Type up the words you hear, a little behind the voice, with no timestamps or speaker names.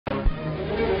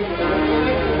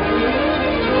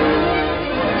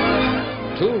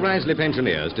Ruislip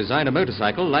engineers design a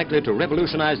motorcycle likely to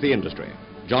revolutionize the industry.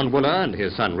 John Wooler and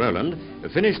his son Roland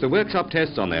finished the workshop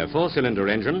tests on their four-cylinder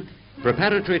engine,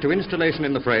 preparatory to installation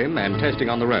in the frame and testing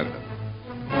on the road.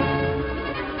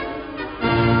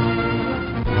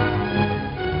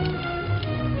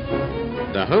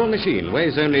 The whole machine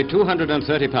weighs only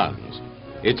 230 pounds.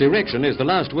 Its erection is the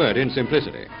last word in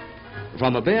simplicity.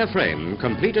 From a bare frame,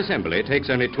 complete assembly takes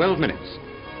only 12 minutes.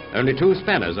 Only 2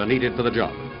 spanners are needed for the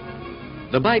job.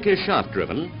 The bike is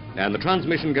shaft-driven, and the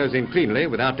transmission goes in cleanly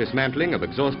without dismantling of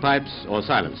exhaust pipes or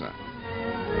silencer.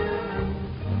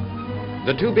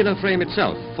 The tubular frame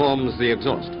itself forms the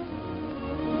exhaust.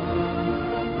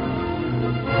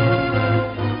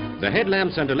 The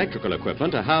headlamps and electrical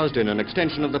equipment are housed in an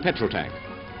extension of the petrol tank.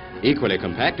 Equally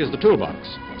compact is the toolbox,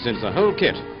 since the whole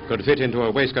kit could fit into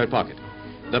a waistcoat pocket.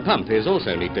 The pump is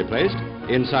also neatly placed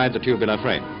inside the tubular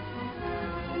frame.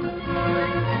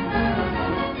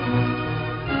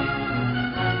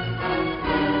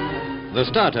 The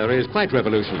starter is quite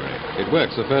revolutionary. It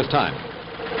works the first time.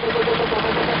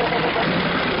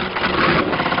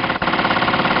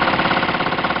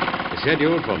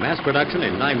 Scheduled for mass production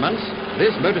in 9 months,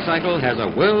 this motorcycle has a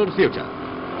world future.